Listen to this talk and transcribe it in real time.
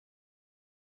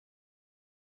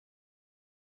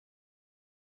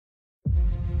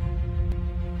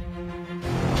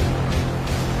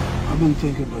been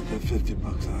thinking about that $50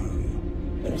 out of you.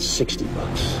 And it's $60.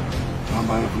 How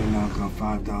about if we knock off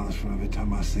 $5 for every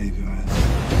time I save your ass?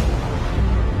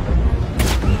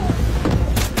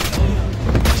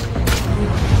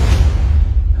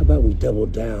 How about we double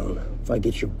down if I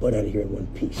get your butt out of here in one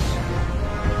piece?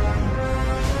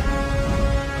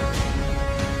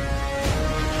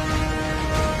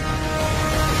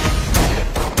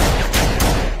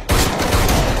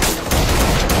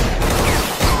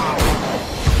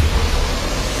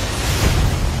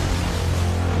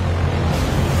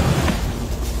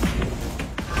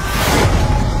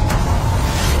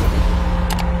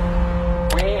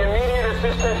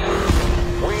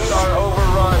 We are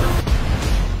overrun.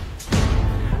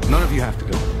 None of you have to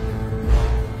go.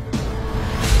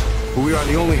 But we are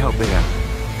the only help they have.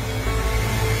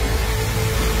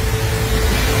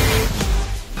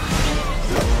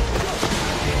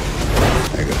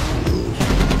 I got some rules.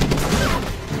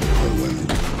 No women.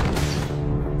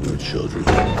 No children.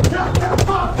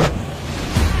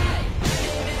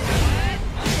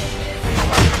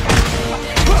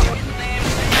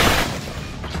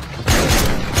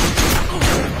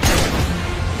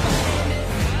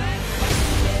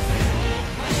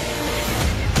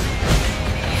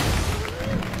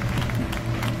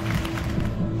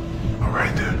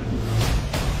 Right there.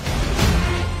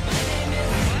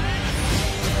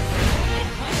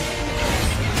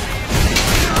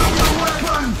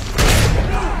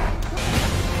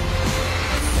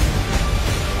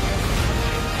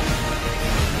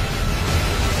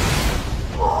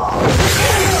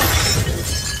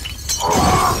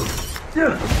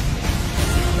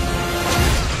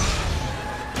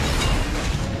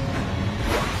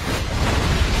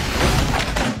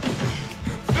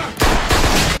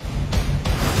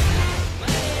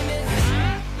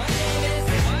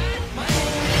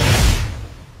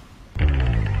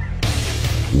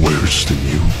 Where's the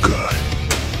new guy?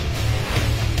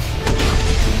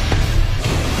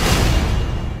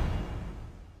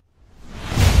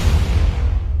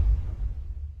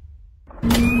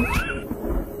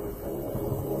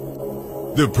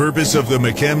 The purpose of the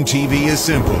McChem TV is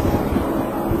simple: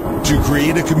 to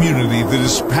create a community that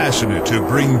is passionate to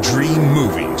bring dream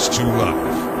movies to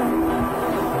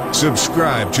life.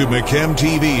 Subscribe to McChem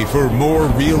TV for more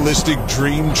realistic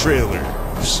dream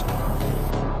trailers.